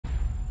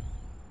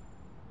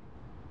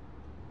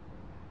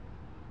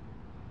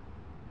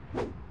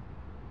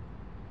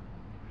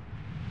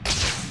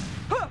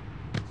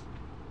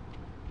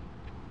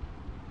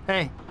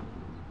Hey.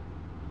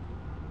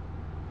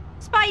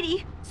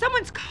 Spidey,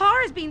 someone's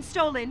car is being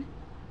stolen.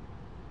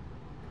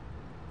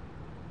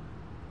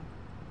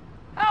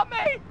 Help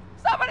me!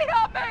 Somebody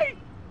help me!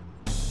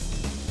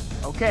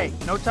 Okay,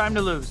 no time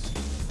to lose.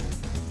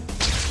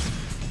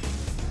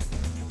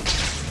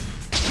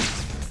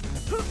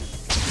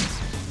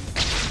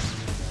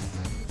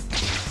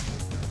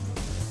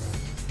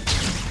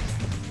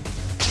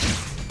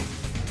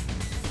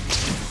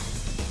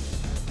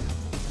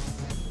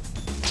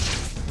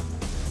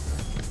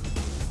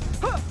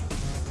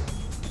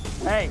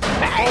 Hey,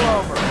 pull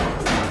over.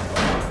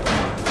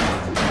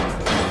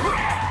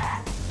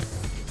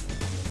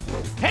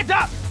 Heads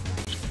up!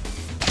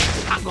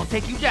 I'm gonna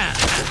take you down.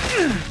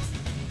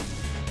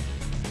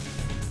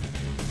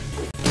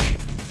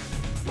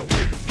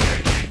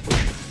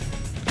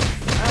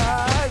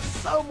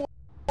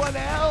 Someone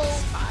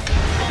else!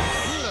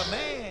 You're the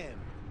man.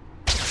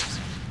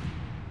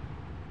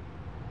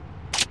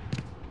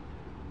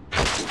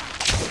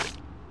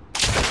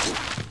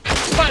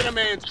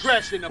 Spider-Man's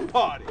crashing the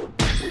party.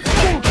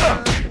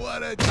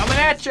 What a Coming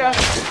at ya!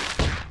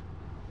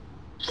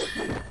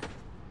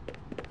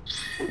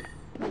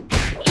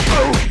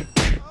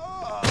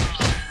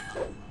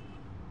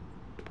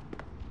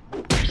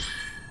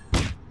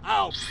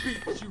 I'll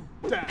beat you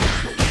down.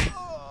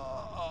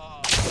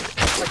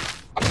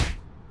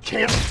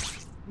 can't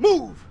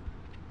move.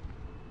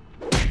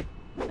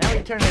 Now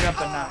we turn it up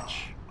a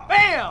notch.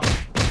 Bam!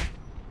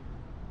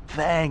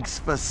 Thanks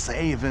for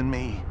saving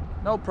me.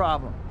 No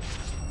problem.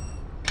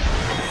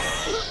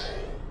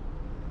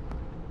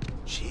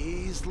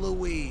 Jeez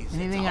Louise.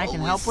 Anything it's I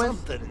can always help with?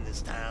 something in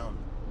this town.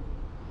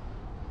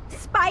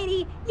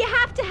 Spidey, you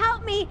have to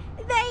help me.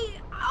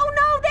 Oh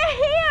no, they're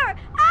here!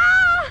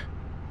 Ah!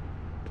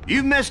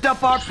 You've messed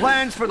up our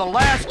plans for the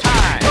last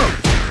time!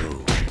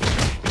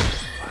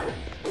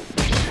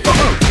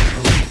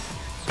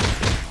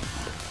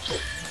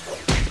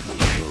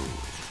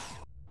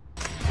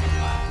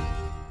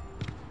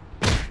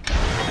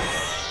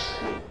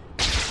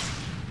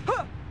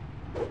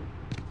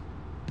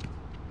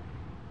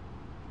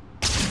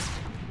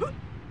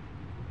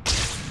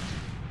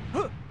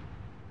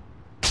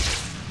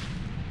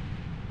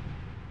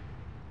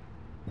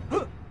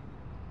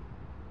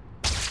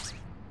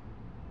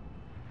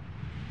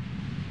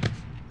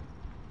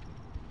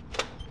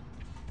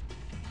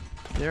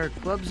 There are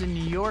clubs in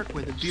New York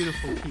where the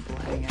beautiful people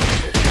hang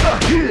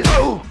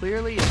out.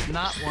 Clearly, it's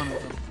not one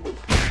of them.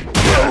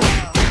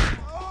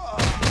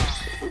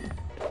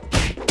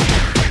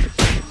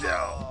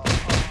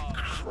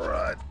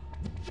 Crud.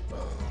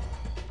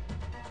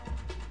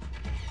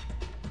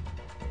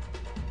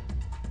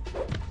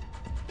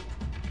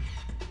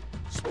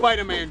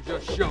 Spider-Man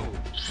just showed.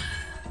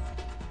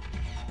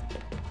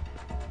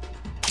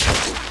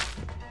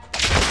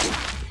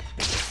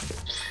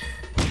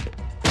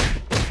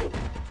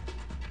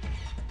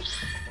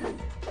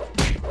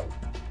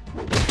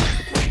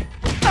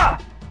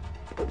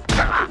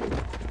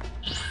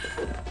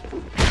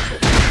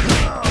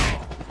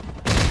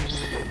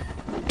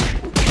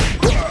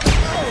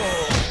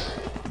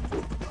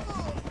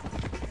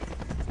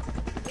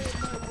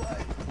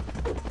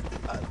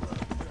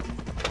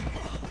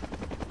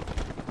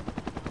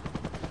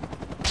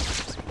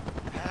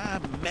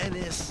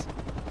 Menace.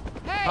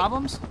 Hey!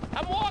 Problems?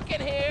 I'm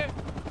walking here!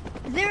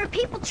 There are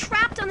people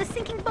trapped on the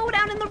sinking boat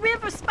out in the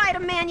river,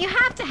 Spider-Man. You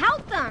have to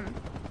help them.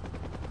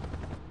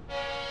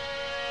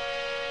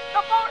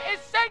 The boat is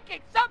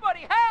sinking!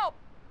 Somebody help!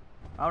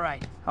 All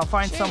right, I'll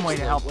find some way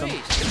to help them.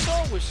 There's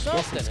always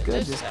something Guess it's in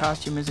good this town.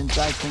 costume isn't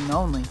dry clean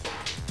only.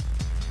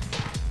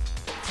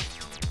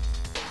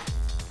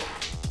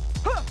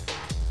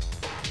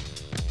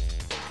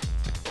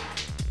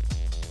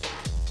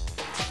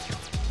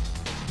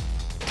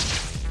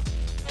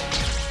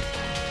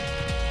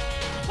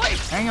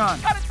 Please! Hang on,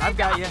 I've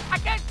got you. I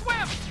can't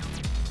swim!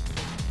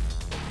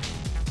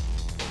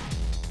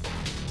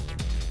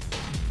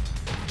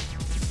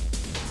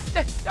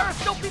 There are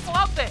still people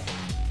out there!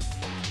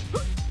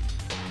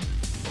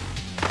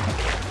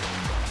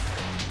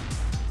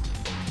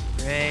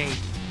 Great.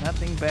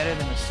 Nothing better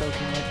than a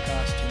soaking wet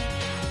costume.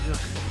 Ugh.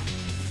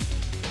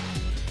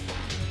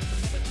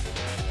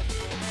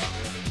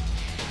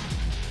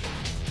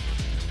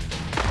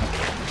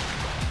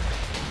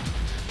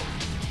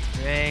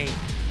 Great.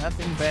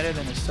 Nothing better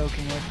than a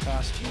soaking wet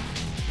costume.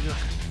 Ugh.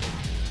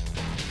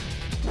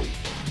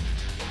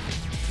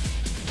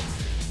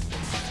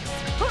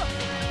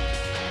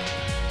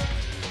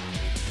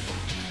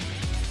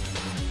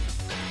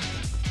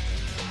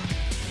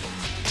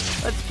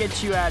 Let's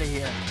get you out of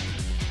here.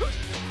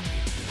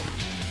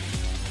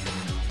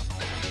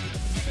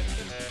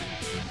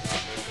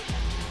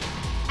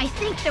 I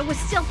think there was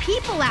still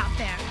people out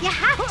there. You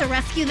have to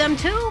rescue them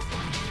too.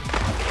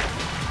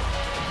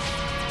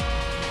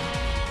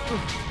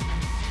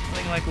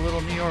 Nothing like a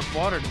little New York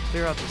water to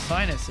clear out the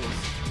sinuses.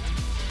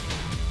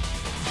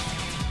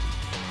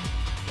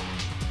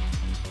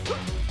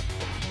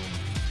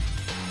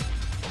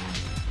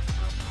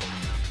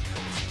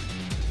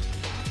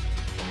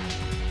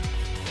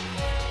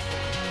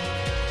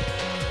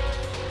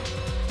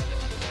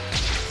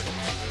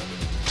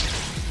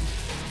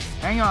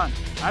 Hang on,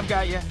 I've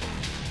got you.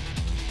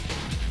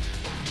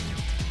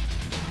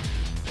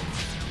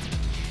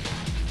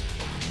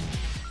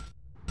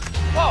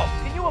 Whoa,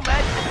 can you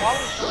imagine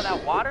swallowing some of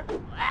that water?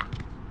 Ah,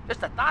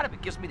 just the thought of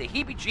it gives me the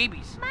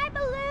heebie-jeebies. My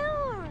balloon!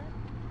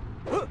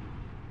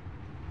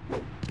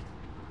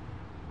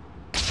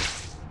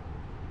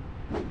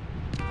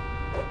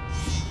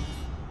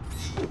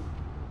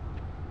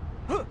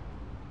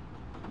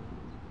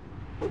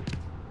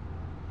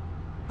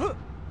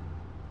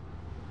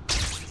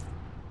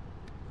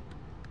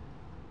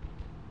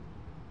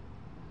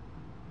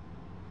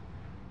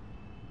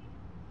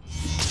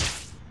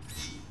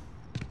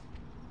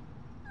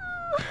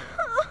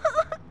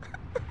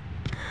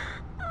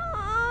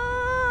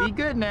 Be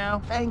good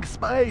now. Thanks,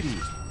 Spidey.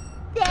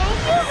 Thank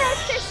you,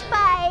 Mr.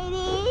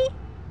 Spidey.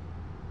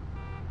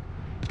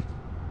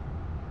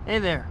 Hey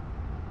there.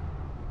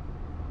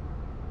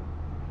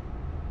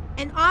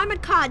 An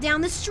armored car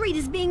down the street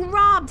is being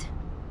robbed.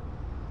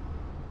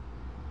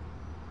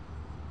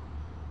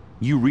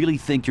 You really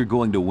think you're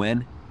going to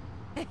win?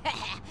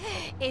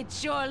 It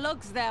sure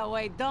looks that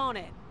way, don't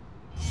it?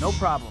 No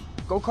problem.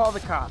 Go call the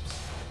cops.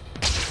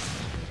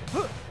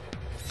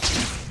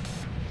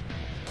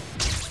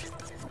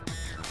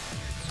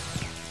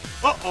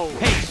 Uh-oh.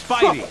 Hey,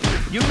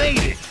 Spidey, you made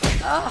it.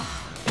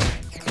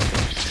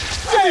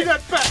 Give me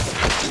that back!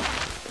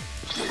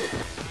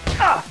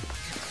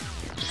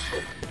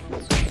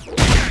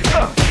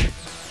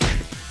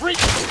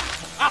 Freak!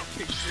 I'll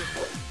fix you.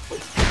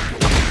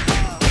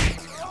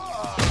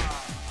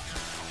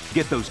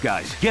 Get those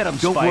guys. Get them,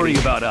 Don't Spidey. worry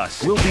about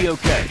us. We'll be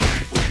okay.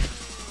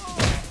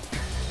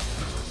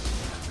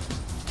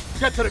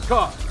 Get to the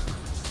car.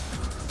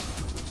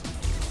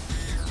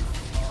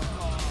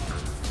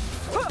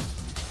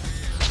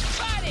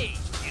 Buddy,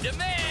 you the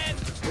man.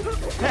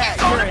 Hey,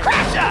 you're in.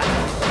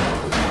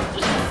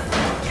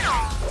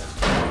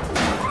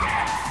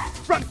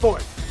 Run for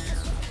it.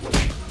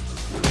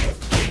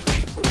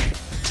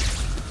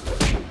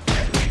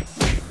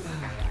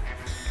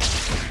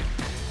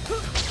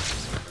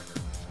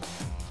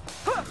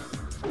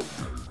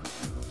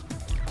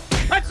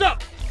 Heads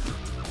up.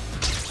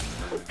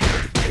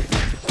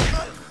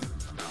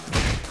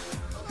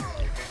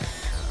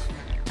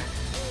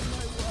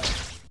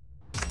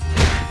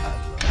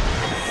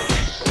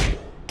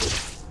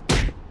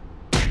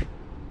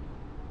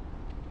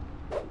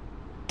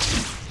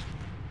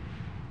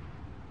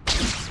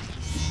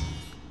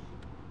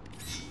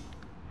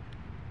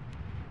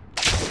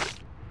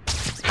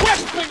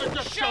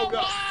 just showed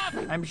up.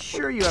 I'm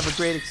sure you have a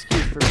great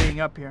excuse for being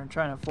up here and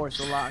trying to force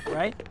a lock,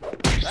 right?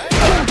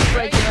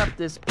 Breaking up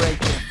this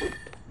break-in.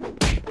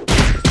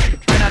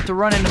 Try not to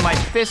run into my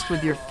fist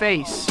with your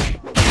face.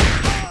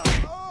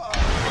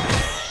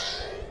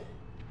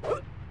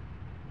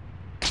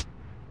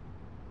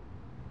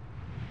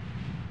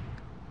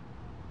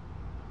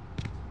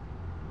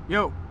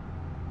 Yo.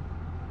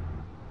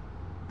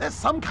 There's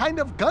some kind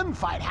of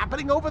gunfight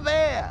happening over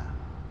there.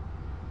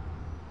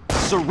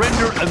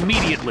 Surrender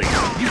immediately.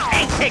 You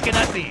ain't taking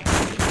us in.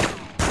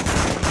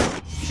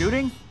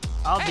 Shooting?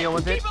 I'll deal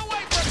with it. Keep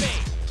away from me.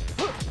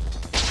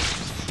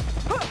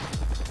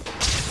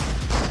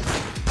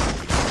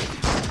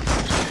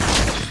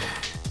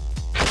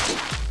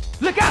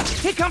 Look out!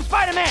 Here comes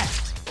Spider-Man!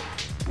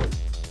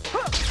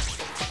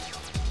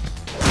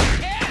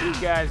 You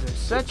guys are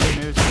such a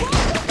nuisance.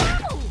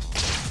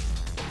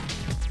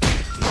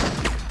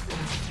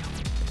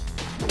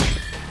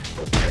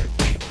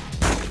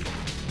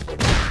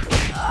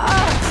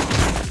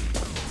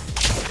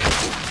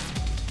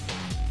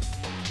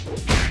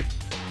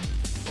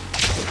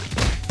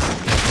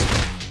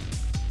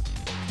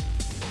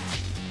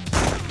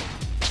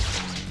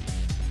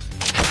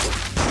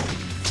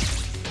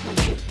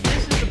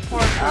 This is the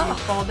part where you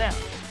fall down.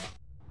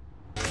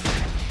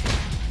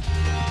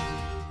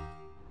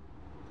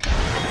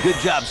 Good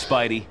job,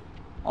 Spidey.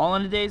 All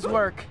in a day's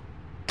work.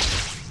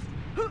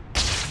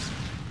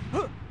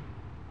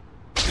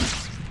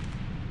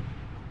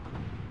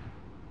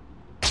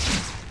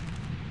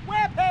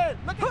 Weapon,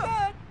 looking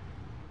good.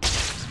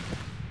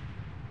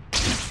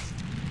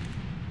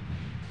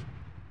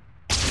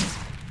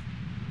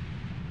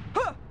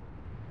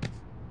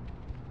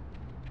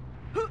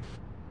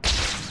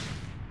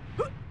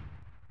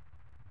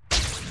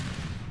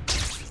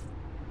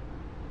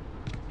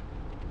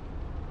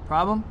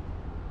 Problem?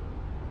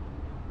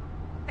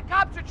 The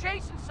cops are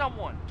chasing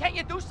someone. Can't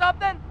you do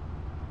something?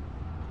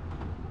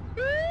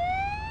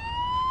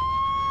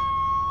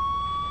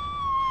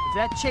 If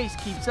that chase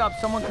keeps up,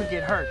 someone could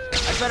get hurt.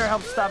 I better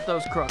help stop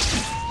those crooks.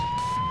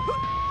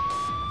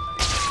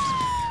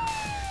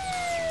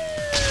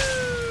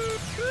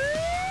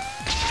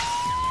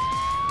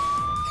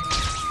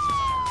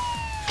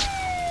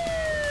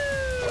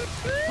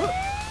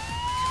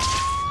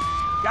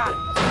 Got it.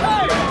 You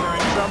guys are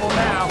in trouble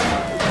now.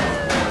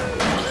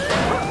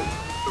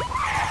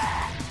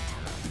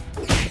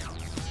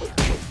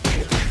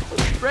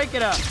 Break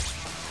it up.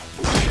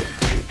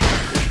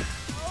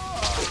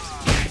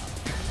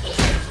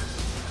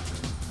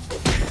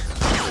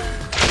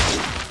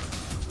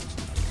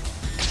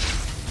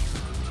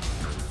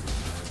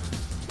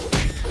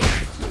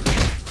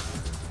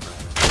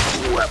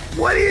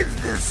 What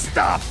is this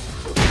stuff?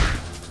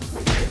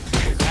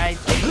 I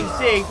think you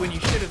zig when you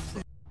should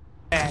have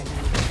zagged.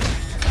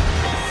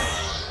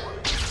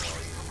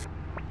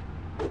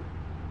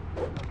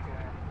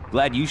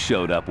 Glad you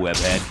showed up,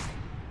 Webhead.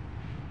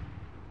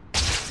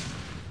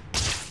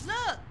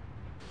 Look,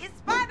 it's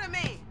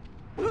Spider-Man.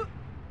 You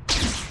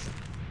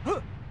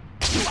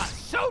are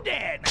so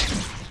dead, man.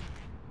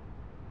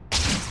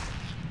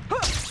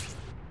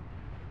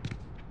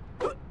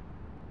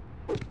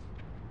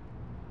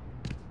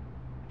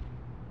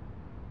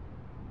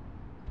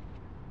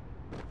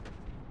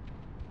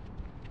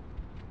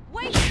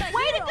 Wait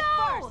to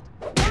go!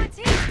 Once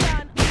he's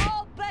done,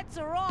 all bets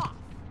are off.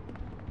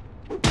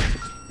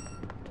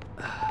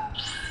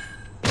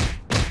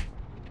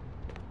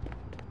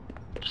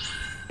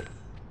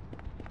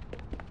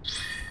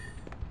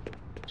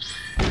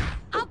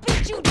 I'll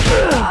beat you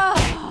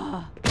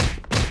down.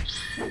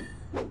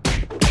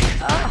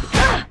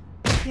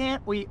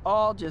 Can't we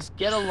all just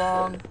get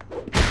along?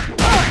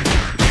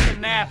 Take a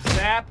nap,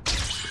 Zap.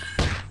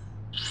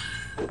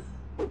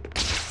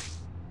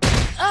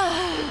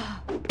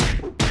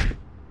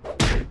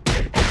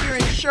 Hope your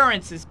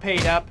insurance is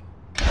paid up.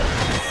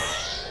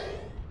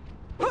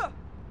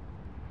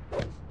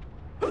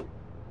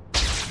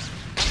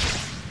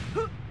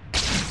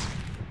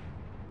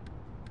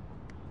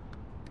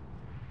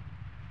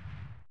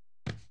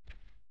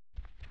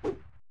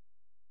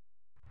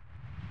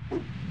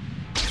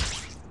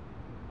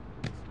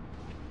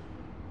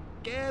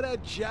 Get a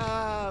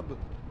job.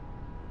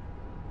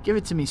 Give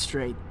it to me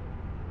straight.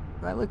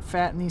 Do I look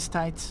fat in these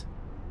tights?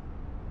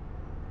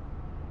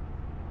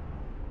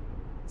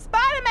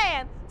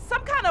 Spider-Man!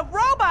 Some kind of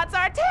robots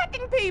are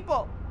attacking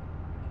people!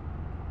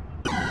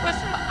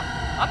 Listen,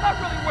 I'm not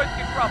really worth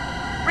your trouble.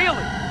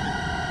 Really.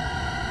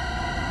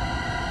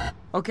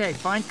 Okay,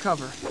 find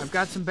cover. I've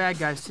got some bad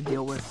guys to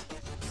deal with.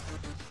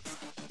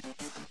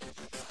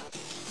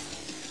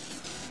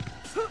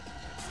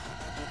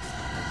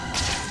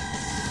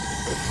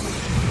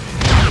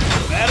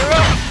 Batter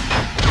up.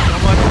 So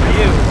much for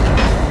you.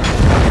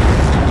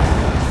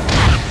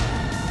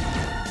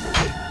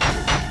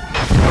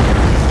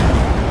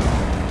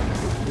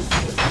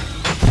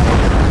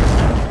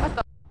 I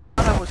thought I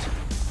was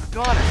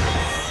gone.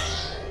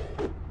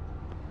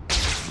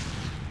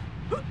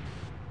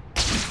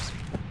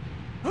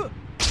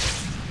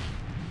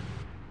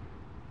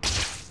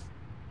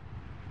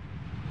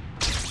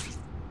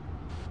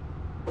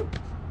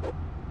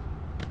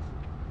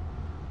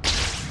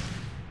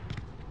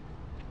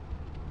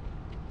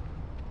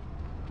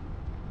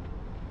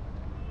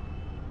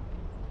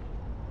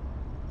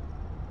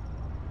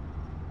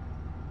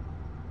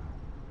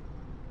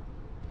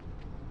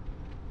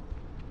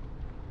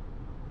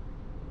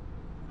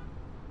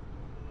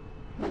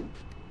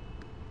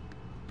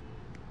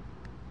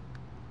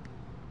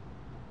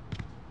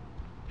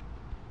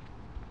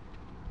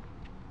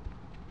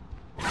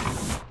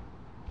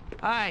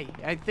 Hi,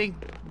 I think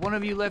one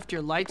of you left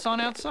your lights on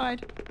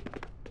outside?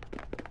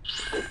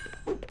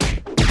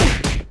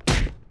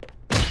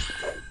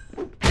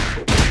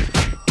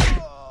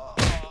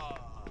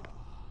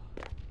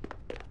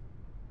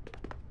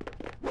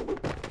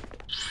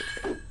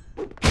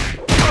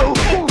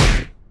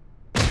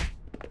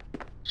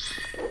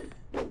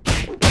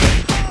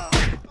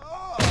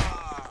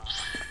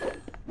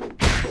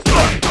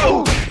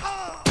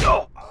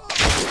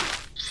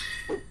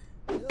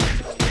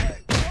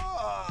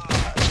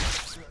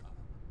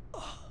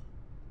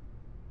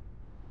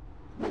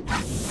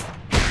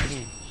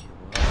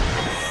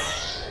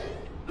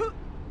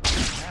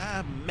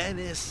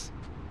 Menace.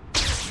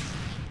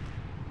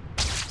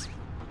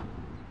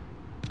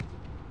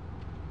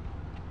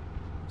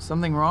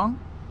 Something wrong?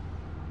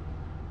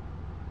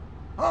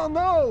 Oh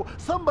no!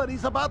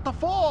 Somebody's about to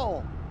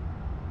fall!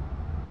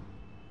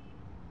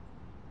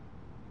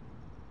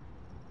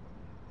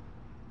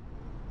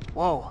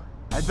 Whoa,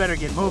 I'd better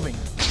get moving.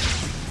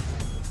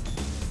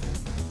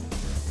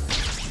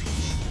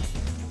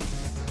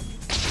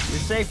 You're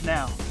safe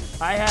now.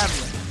 I have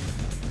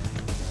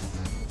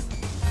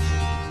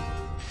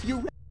you.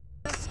 You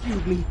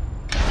rescued me.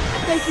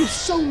 Thank you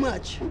so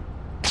much.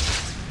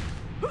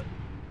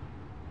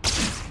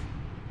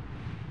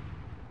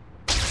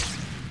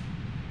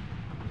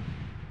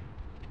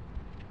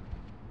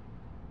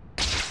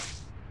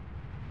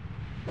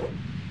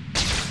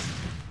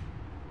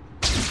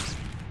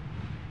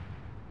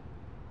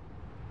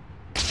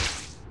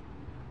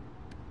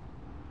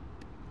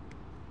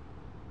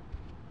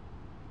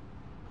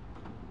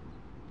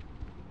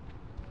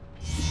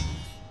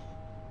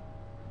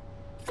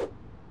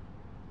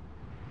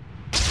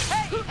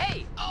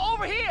 Hey,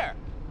 over here!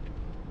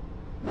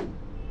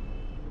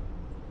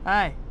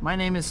 Hi, my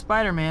name is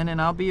Spider-Man,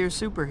 and I'll be your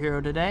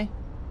superhero today.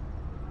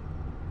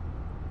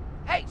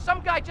 Hey,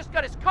 some guy just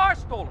got his car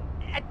stolen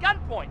at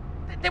gunpoint.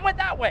 They went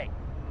that way.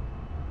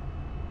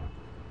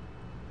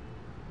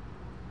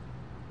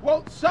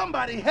 Won't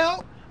somebody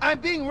help? I'm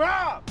being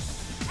robbed!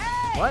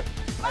 Hey! What?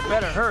 I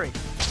better hurry.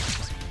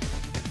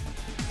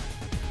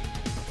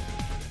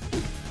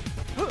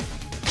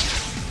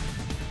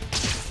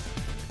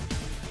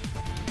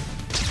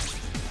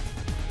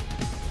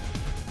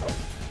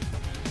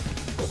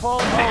 Pull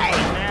over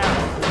now.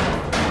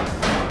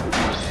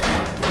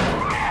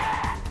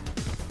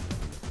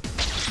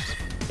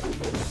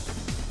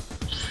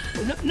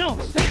 No,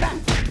 stay back.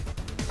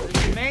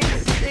 This may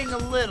sting a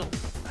little.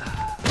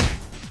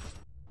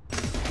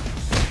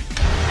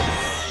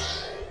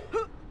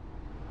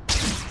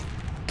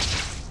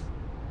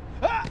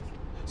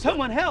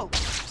 Someone help.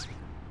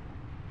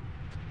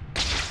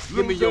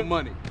 Give me your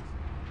money.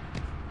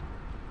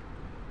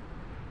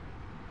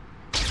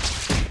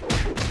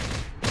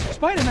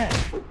 Spider-Man,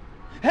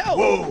 help!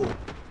 Whoa!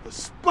 The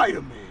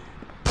Spider-Man!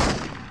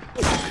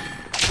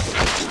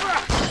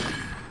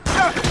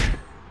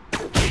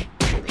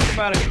 Think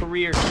about a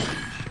career change.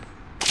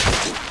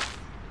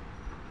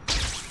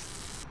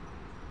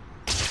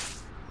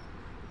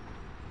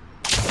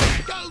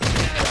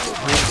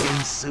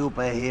 Freaking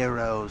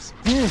superheroes.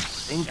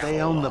 Think they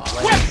own the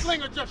place.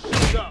 Webslinger just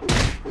showed up!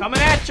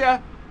 Coming at ya!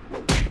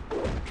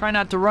 Try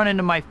not to run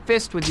into my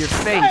fist with your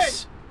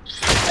face.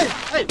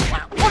 Hey,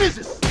 what is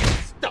this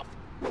stuff?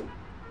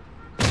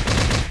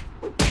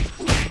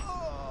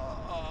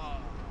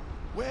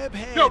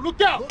 Webhead. Yo,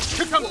 look out!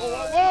 Here comes...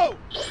 Whoa!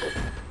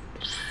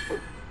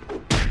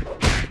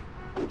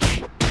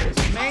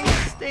 This may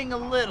sting a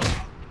little.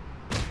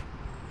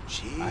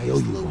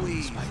 Jeez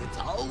Louise, it's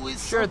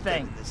always Sure something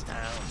thing. in this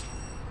town.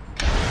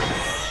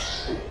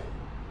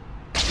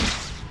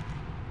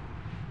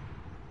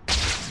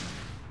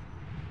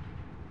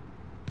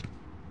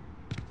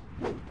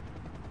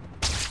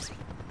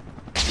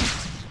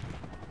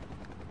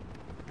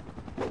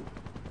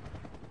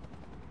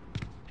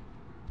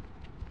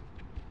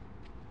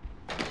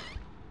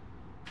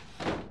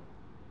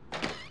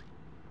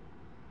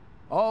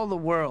 All the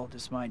world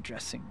is my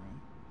dressing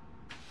room.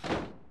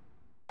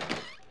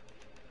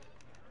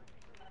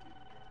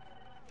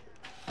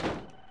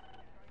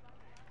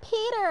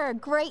 Peter,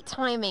 great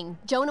timing.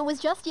 Jonah was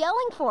just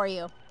yelling for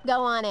you.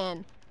 Go on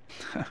in.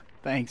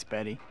 Thanks,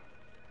 Betty.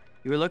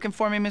 You were looking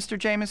for me, Mr.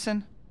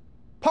 Jameson?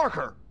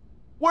 Parker!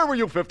 Where were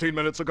you 15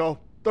 minutes ago?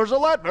 There's a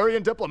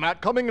Latvian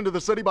diplomat coming into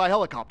the city by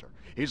helicopter.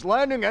 He's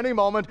landing any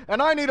moment,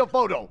 and I need a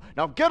photo.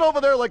 Now get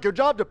over there like your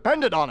job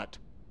depended on it.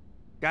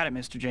 Got it,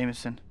 Mr.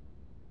 Jameson.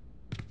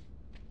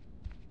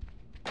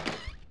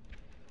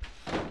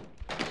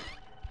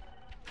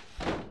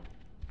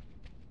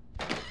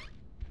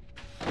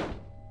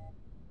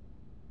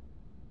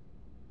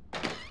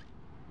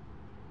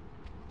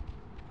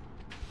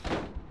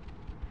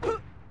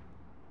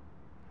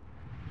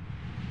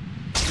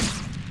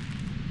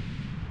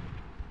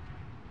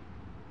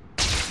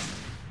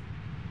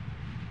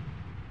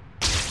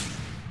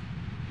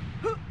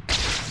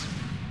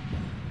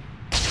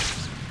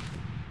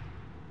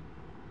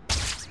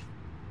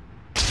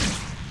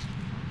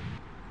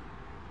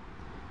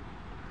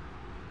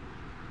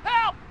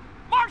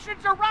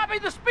 Martians are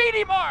robbing the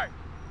Speedy Mart!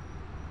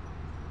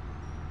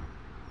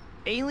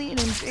 Alien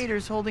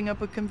invaders holding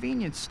up a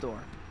convenience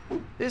store.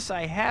 This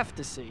I have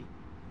to see.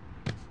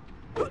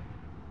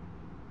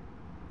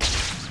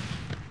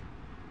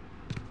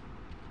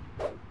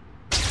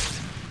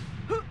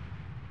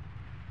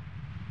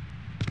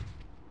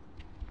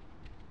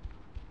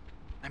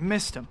 I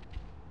missed him.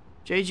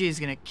 JG is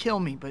gonna kill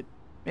me, but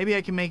maybe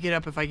I can make it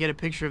up if I get a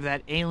picture of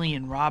that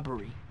alien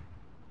robbery.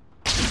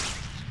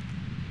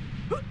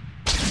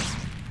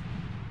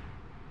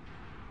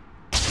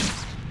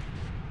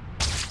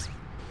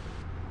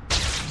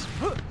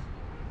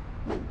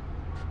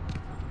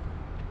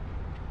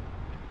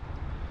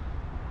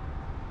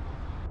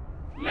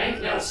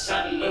 Make no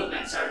sudden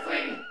movements,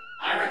 Earthling.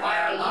 I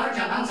require large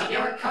amounts of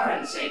your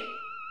currency.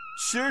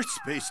 Sure,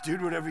 Space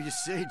Dude, whatever you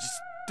say.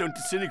 Just don't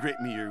disintegrate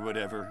me or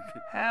whatever.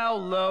 How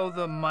low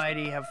the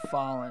mighty have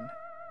fallen.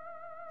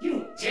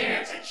 You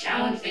dare to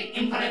challenge the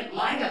infinite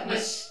might of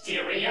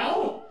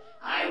Mysterio?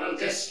 I will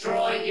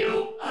destroy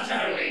you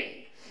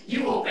utterly.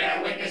 You will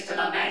bear witness to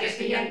the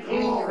majesty and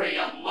glory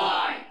of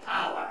my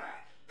power.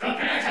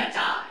 Prepare to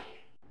die.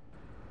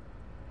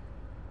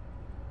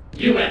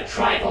 You have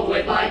trifled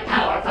with my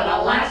power for the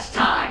last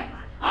time.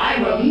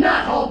 I will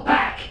not hold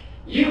back.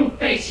 You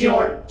face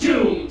your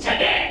doom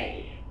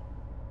today.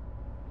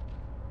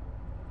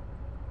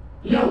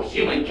 No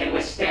human can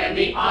withstand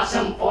the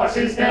awesome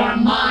forces that are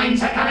mine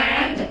to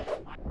command.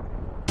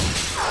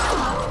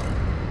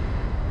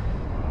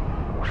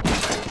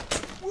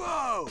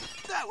 Whoa!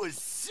 That was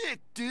sick,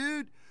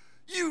 dude!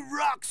 You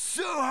rock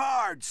so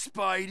hard,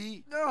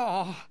 Spidey!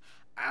 Oh,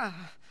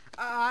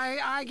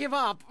 I give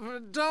up.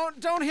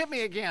 Don't hit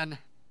me again.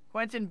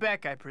 Quentin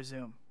Beck, I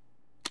presume.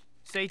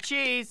 Say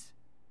cheese.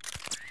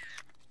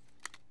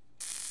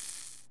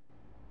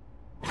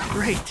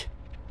 Great.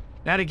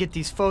 Now to get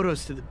these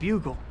photos to the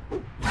Bugle.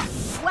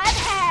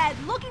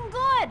 Webhead, looking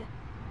good.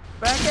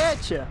 Back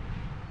at ya.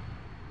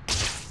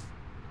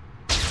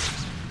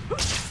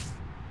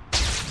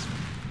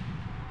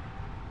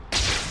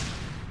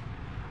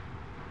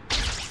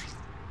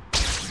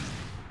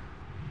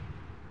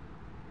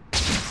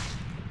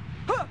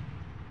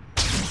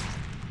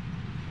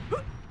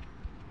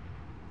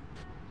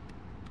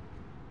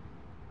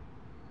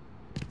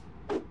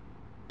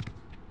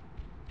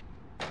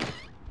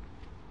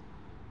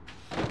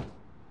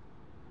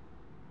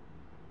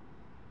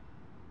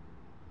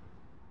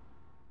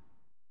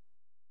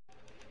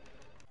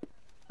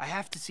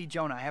 have to see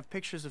Jonah. I have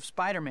pictures of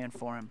Spider-Man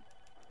for him.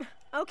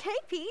 Okay,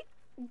 Pete.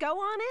 Go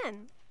on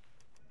in.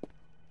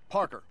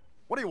 Parker,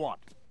 what do you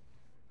want?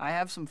 I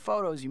have some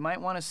photos you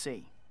might want to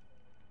see.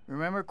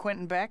 Remember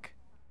Quentin Beck?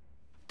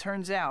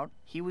 Turns out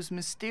he was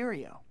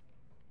Mysterio.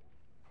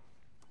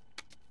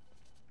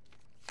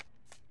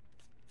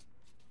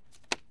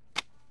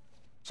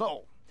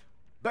 So,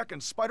 Beck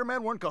and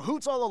Spider-Man were in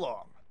cahoots all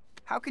along.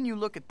 How can you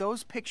look at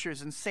those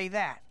pictures and say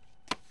that?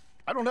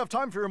 I don't have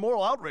time for your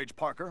moral outrage,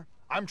 Parker.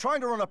 I'm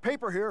trying to run a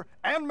paper here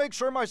and make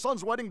sure my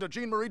son's wedding to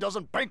Jean Marie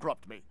doesn't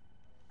bankrupt me.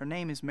 Her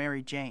name is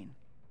Mary Jane.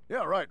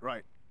 Yeah,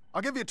 right.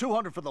 I'll give you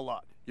 $200 for the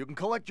lot. You can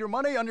collect your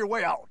money on your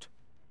way out.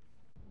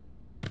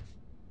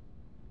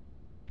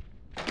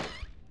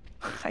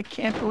 I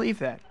can't believe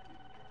that.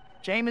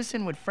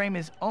 Jameson would frame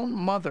his own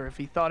mother if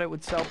he thought it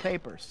would sell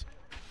papers.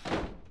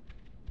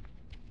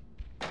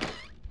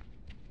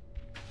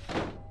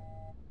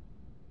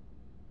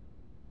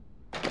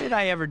 What did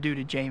I ever do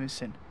to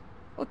Jameson?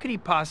 What could he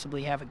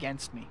possibly have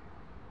against me?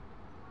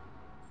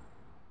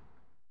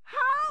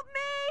 Help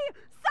me!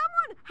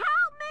 Someone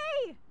help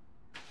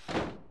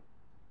me!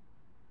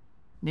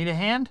 Need a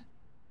hand?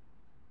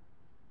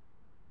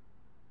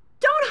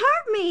 Don't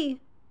hurt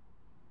me!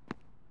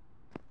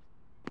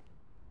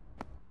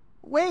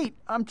 Wait,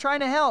 I'm trying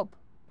to help.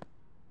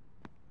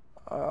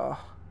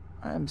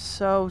 I'm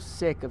so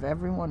sick of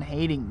everyone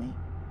hating me.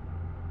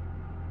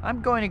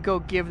 I'm going to go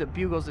give the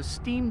Bugle's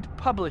esteemed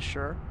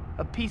publisher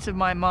a piece of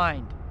my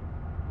mind.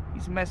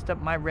 He's messed up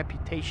my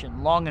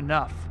reputation long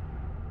enough.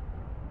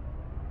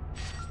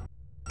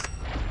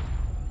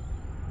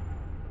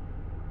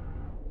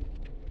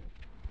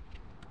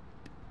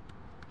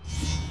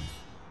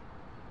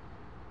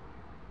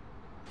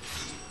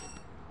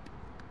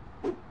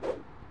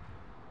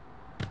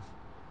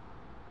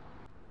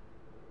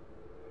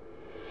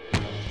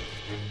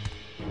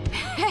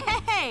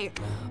 Hey,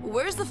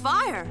 where's the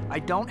fire? I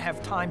don't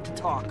have time to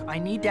talk. I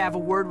need to have a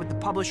word with the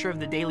publisher of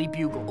the Daily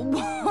Bugle.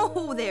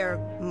 Whoa there,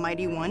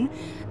 mighty one.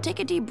 Take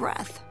a deep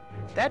breath.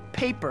 That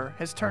paper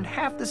has turned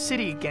half the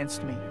city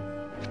against me.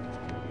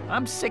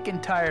 I'm sick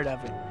and tired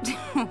of it.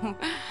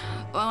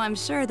 Well, I'm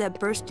sure that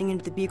bursting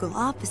into the Bugle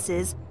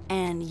offices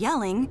and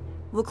yelling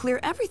will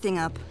clear everything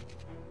up.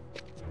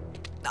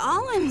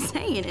 All I'm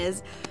saying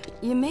is,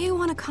 you may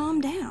want to calm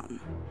down.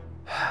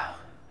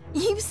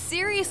 You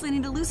seriously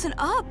need to loosen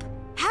up.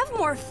 Have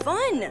more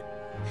fun.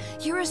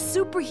 You're a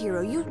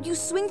superhero. You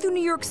swing through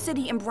New York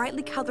City in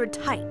brightly colored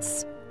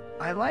tights.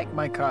 I like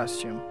my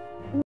costume.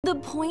 The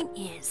point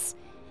is,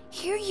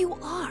 here you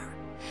are.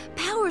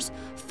 Powers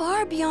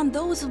far beyond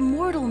those of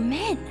mortal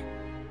men.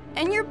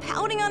 And you're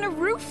pouting on a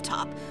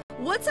rooftop.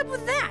 What's up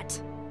with that?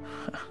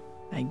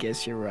 I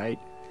guess you're right.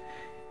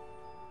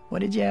 What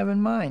did you have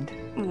in mind?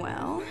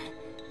 Well,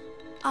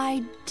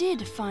 I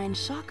did find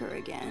Shocker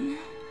again.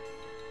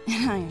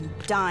 And I am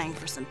dying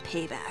for some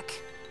payback.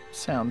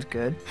 Sounds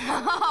good.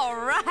 All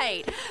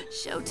right.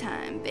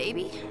 Showtime,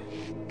 baby.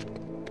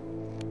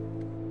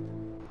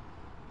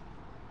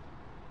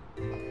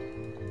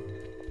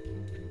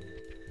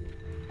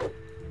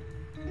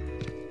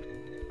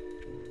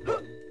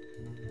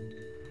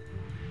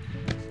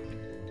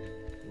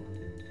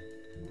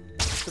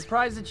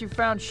 Surprised that you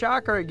found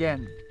Shocker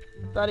again.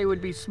 Thought he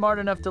would be smart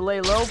enough to lay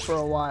low for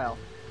a while.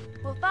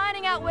 Well,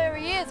 finding out where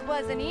he is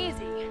wasn't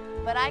easy,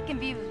 but I can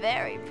be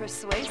very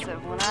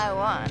persuasive when I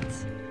want.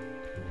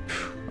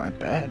 Not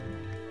bad.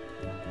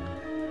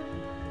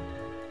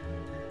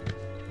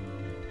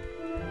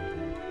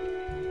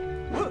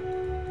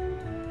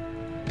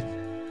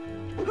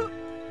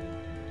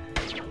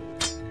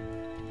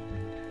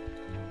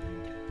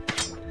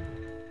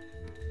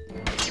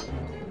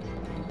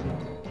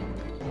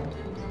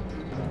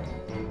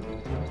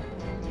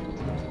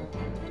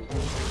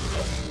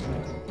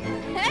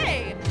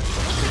 Hey!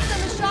 Look at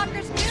some of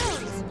Shocker's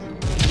news!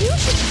 You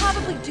should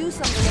probably do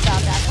something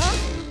about that, huh?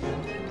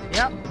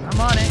 Yep,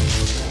 I'm on it.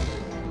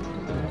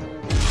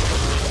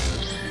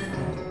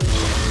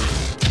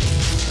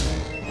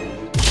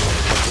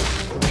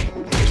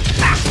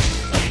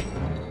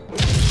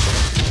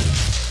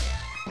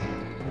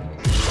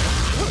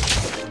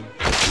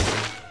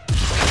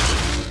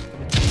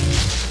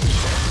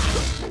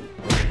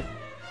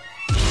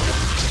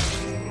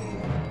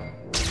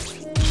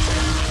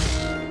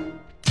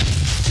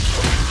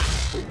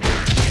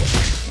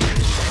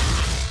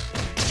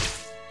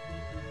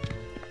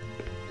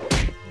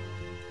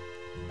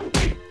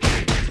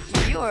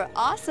 You're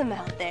awesome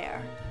out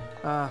there.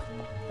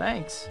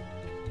 Thanks.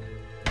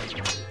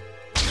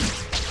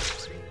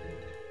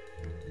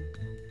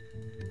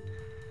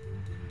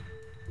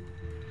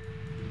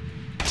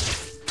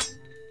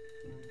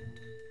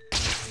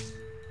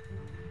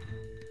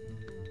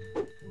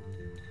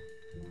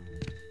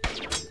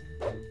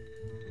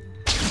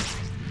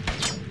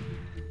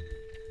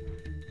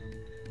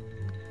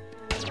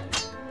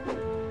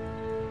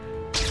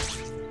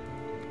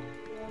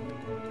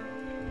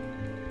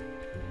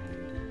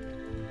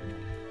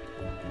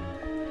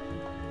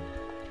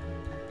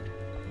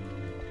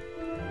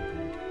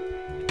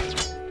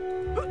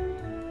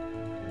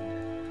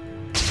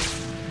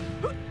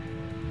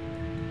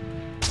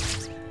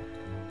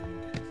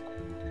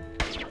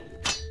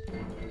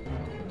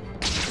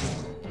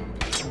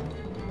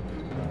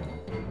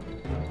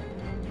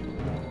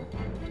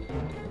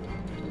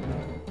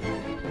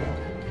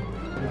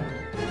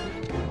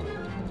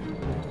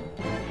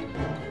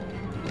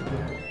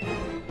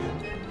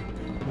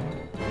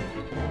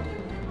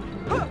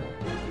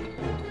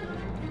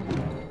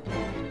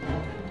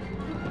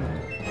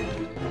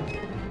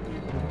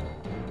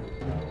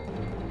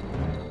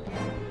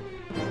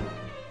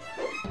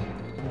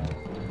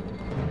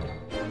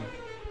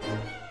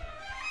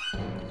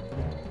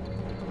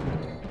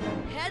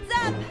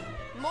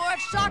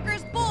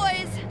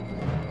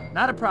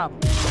 Not a problem.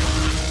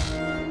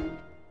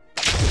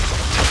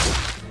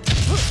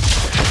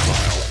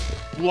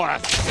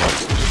 Last.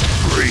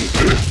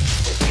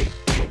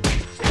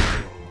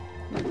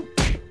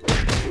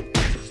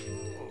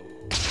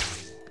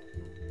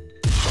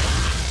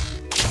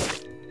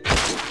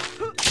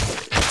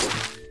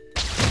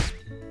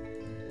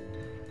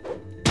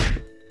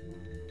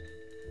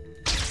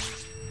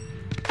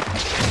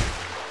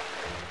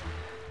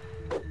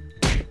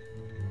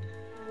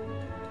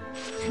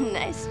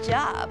 Nice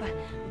job.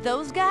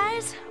 Those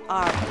guys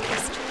are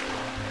history.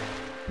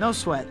 No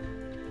sweat.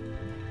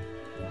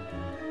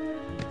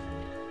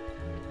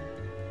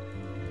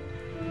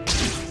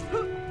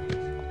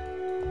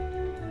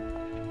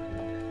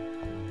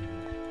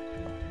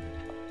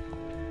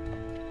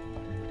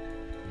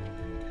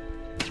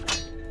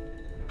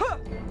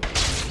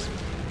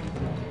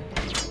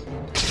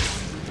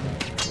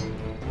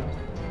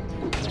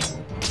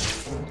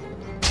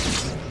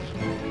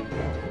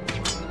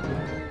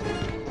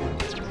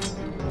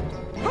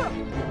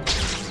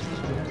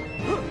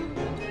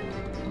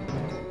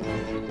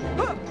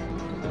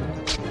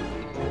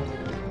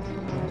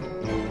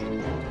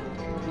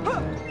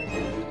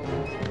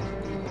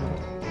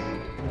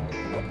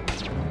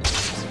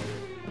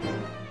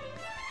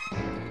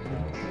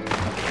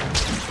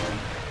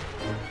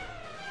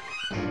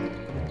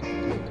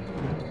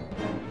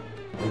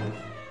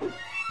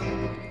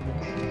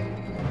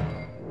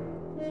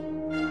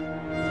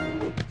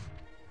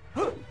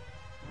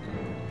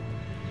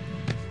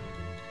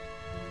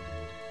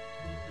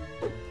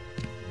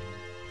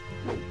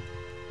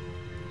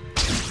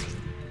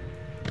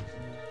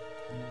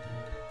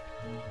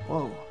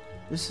 Whoa,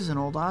 this is an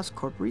old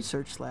Oscorp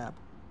research lab.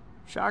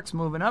 Shock's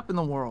moving up in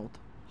the world.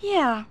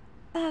 Yeah,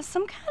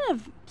 some kind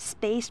of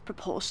space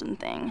propulsion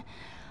thing.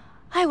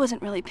 I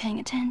wasn't really paying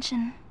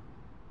attention.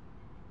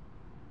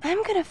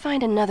 I'm gonna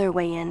find another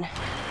way in.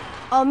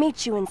 I'll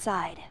meet you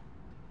inside.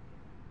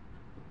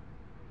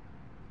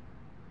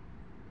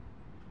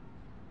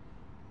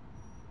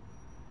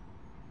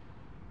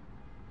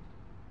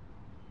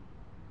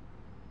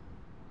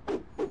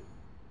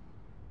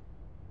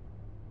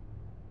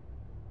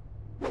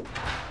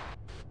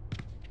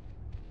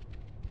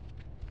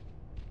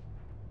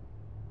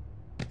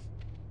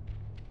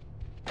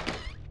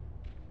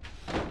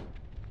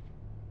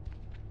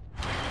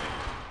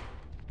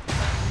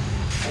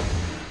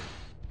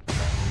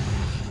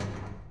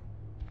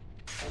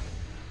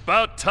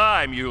 About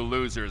time you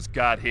losers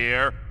got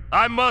here.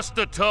 I must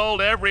have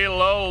told every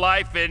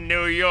lowlife in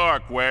New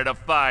York where to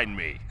find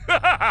me.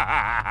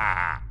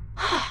 A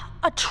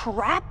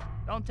trap?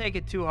 Don't take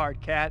it too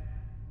hard, Cat.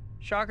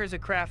 Shocker's a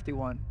crafty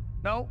one.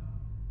 No?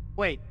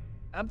 Wait,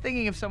 I'm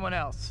thinking of someone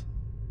else.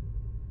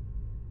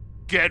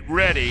 Get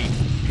ready.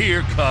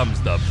 Here comes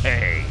the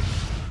pain.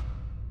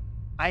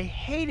 I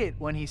hate it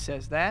when he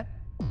says that.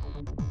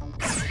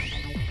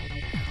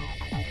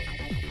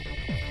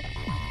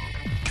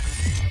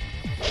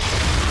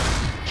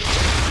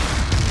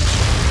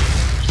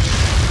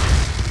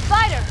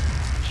 Spider,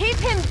 keep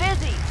him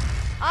busy.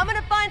 I'm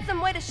gonna find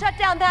some way to shut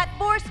down that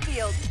force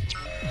field.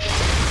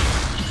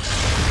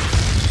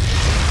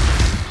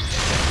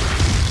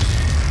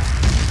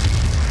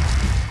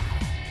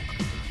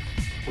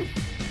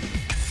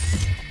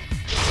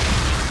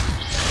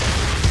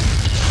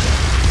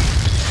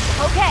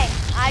 Okay,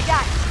 I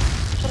got it.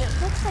 But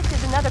it looks like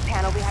there's another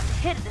panel we have to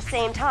hit at the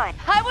same time.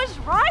 I was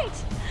right!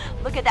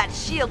 Look at that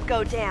shield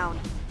go down.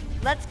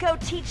 Let's go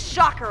teach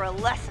Shocker a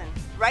lesson.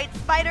 Right,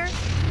 Spider?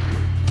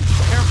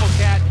 Careful,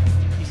 Cat.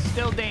 He's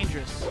still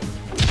dangerous.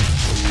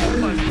 You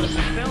must listen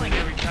to filling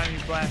every time you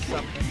blast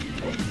something.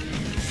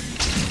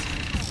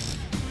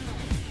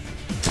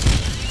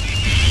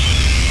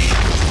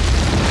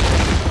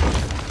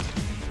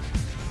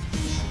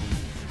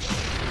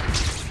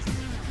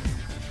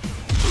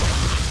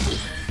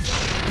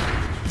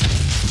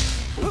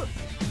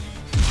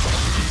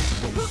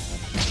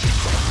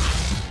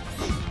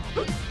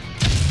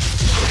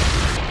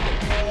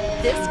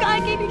 This guy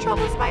gave you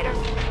trouble, Spider?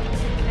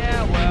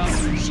 Yeah,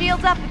 well.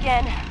 Shields up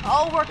again.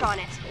 I'll work on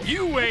it.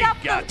 You Pick ain't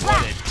up got those what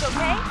it blasts,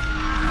 okay?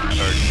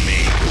 hurt me.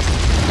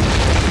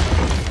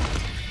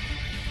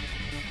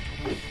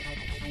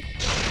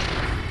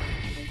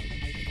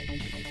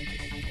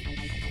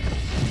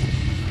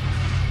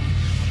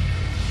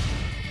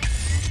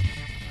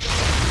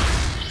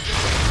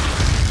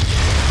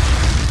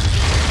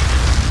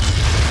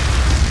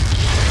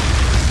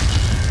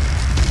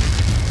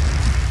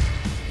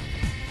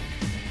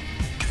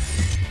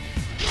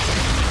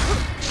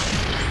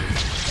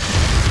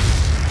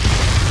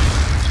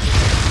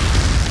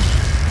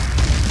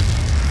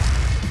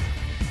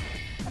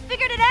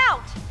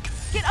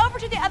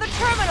 To the other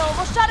terminal,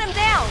 we'll shut him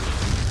down.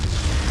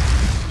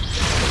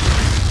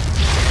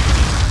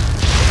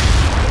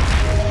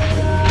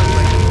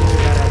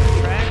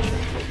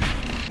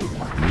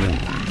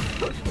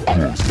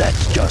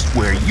 That's just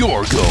where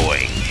you're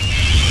going.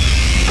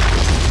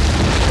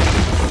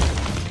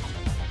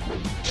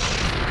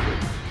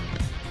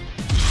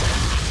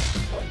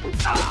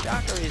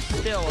 Shocker is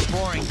still a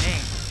boring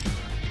name.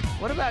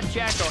 What about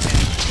Jack-O-Ham?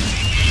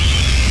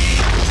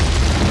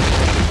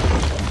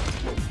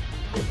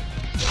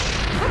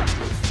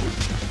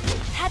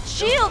 That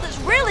shield is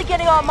really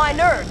getting on my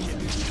nerves.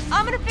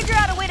 I'm gonna figure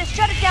out a way to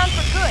shut it down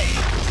for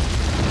good.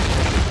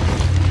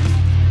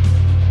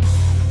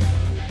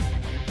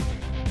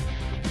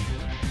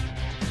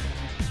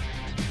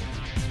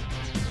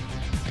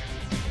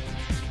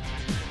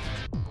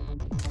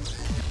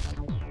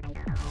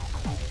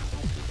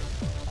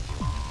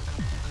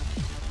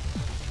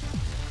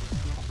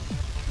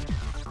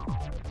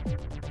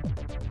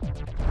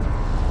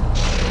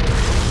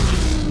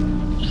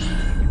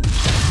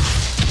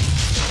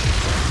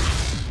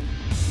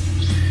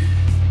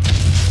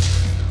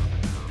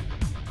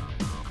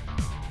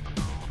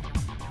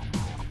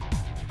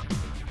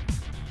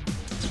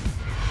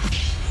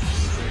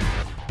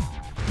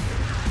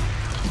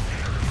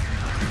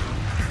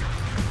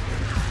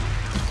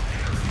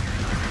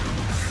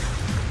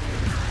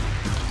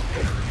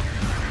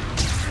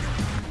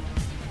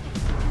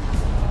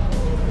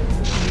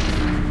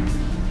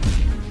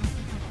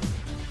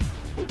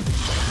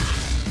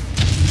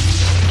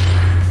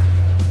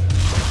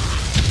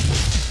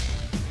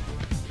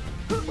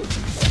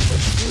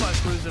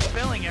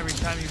 Every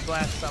time you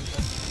blast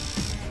something.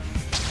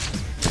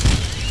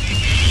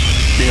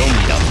 They'll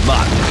need a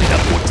lot to clean up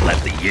what's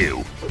left of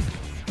you.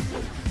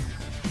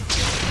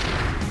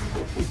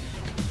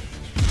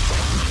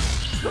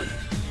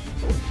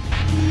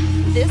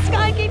 This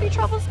guy gave you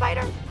trouble,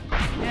 Spider?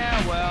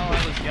 Yeah, well,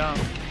 I was young.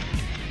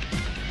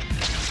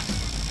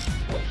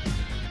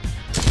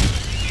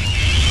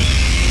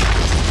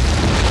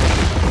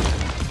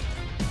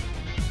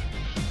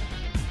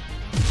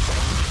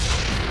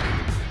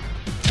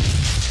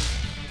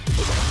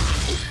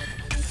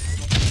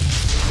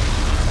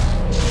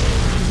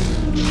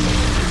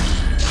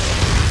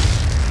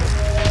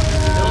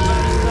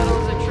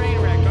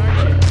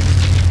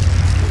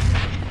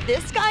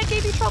 This guy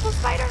gave you trouble,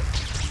 Spider?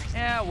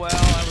 Yeah, well,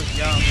 I was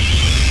young.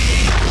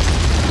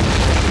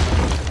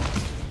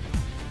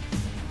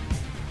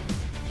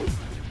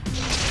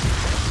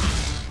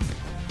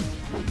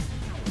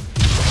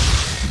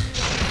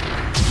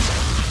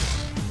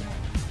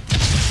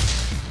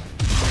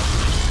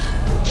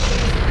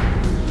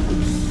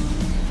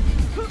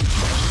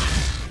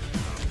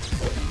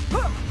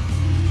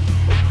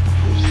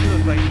 You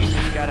look like you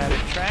just got out of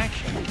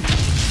traction.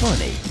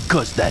 Funny,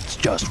 'cause that's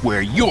just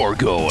where you're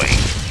going.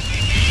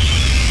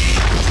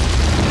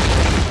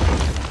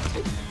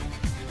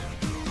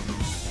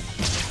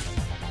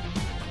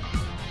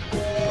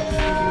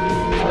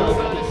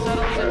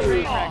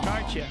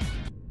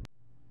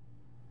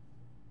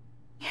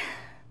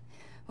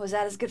 Was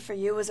that as good for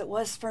you as it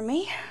was for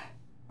me?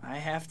 I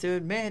have to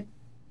admit,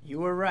 you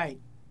were right.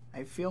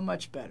 I feel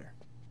much better.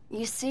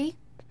 You see?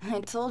 I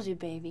told you,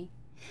 baby.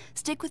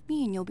 Stick with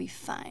me and you'll be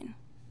fine.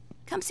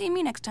 Come see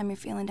me next time you're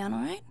feeling down,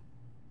 all right?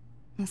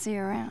 I'll see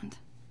you around.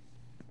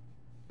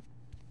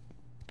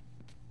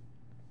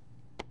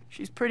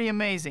 She's pretty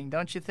amazing,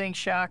 don't you think,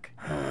 Shock?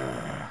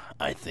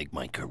 I think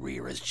my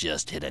career has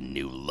just hit a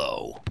new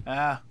low.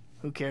 Ah,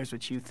 who cares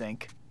what you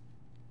think?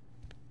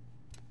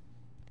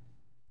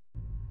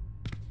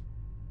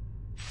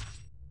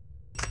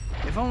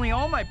 If only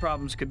all my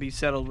problems could be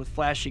settled with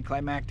flashy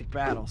climactic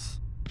battles.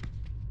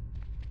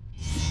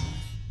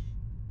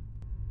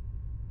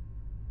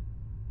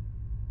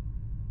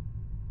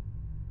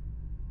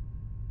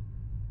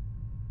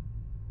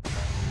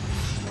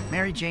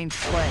 Mary Jane's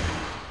sleigh.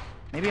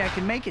 Maybe I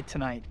can make it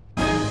tonight.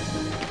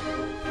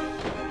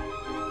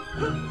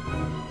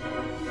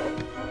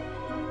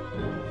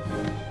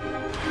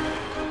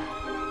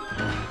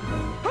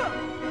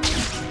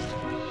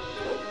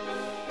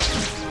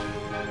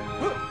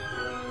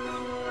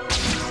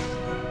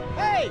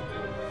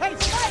 Hey,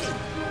 Spidey!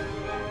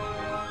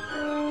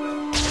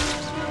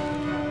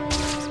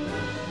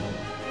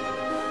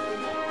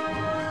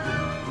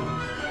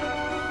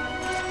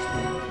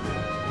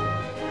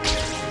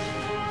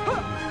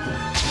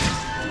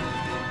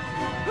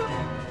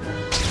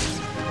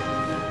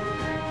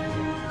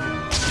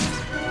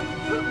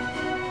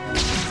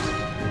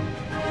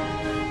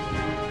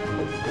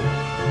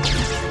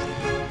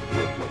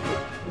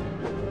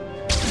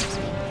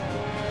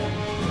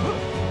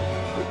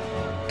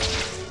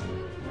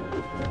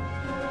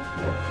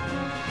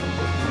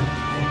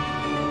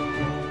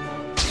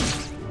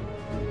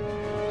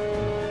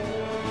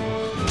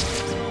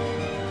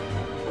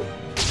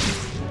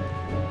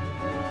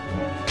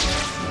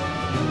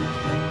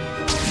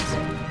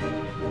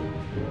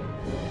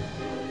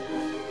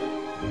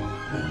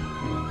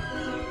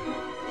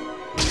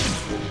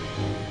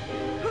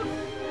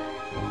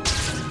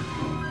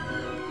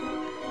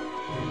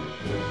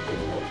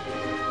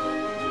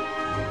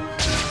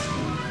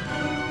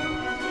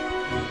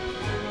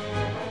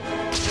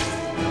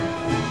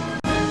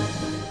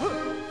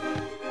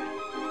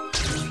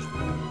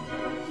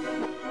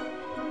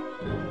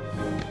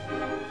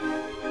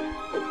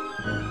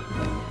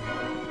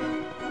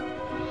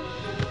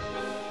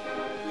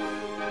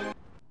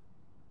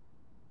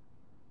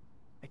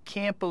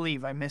 Can't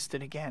believe I missed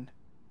it again.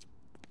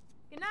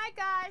 Good night,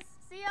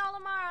 See y'all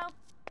tomorrow.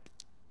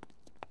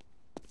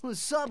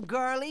 What's up,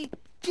 girlie?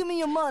 Give me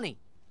your money.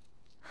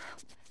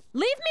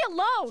 Leave me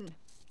alone!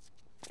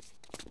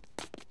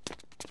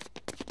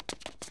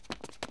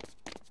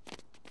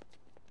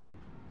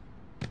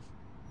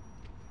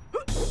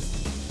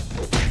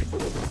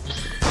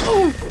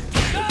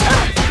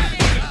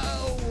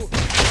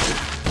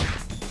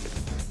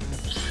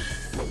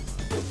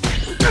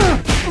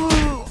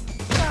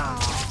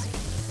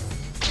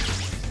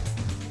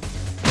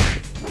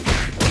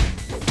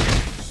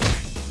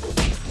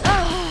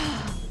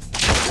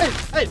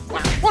 Hey,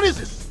 what is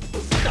this?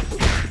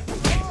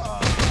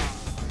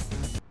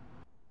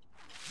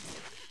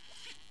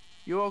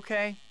 You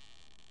okay?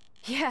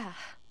 Yeah.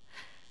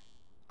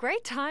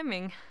 Great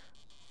timing.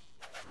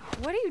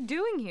 What are you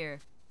doing here?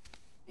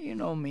 You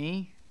know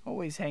me,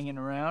 always hanging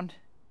around.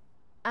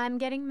 I'm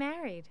getting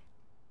married.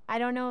 I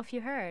don't know if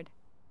you heard.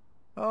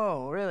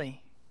 Oh,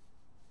 really?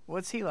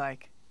 What's he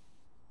like?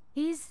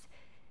 He's...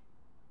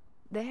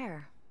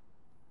 there.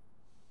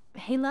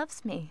 He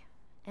loves me,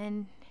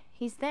 and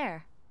he's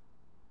there.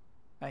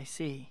 I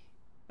see.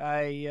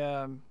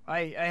 I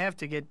have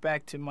to get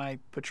back to my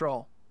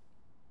patrol.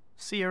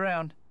 See you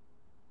around.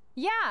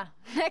 Yeah,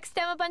 next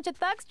time a bunch of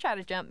thugs try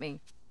to jump me.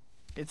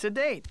 It's a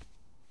date.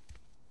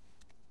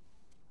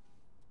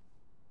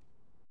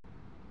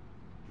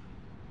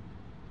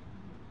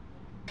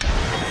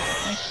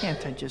 Why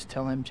can't I just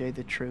tell MJ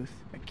the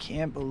truth? I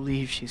can't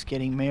believe she's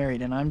getting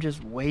married and I'm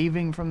just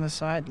waving from the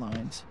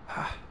sidelines.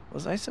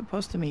 Was I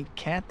supposed to meet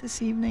Kat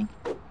this evening?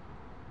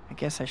 I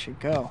guess I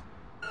should go.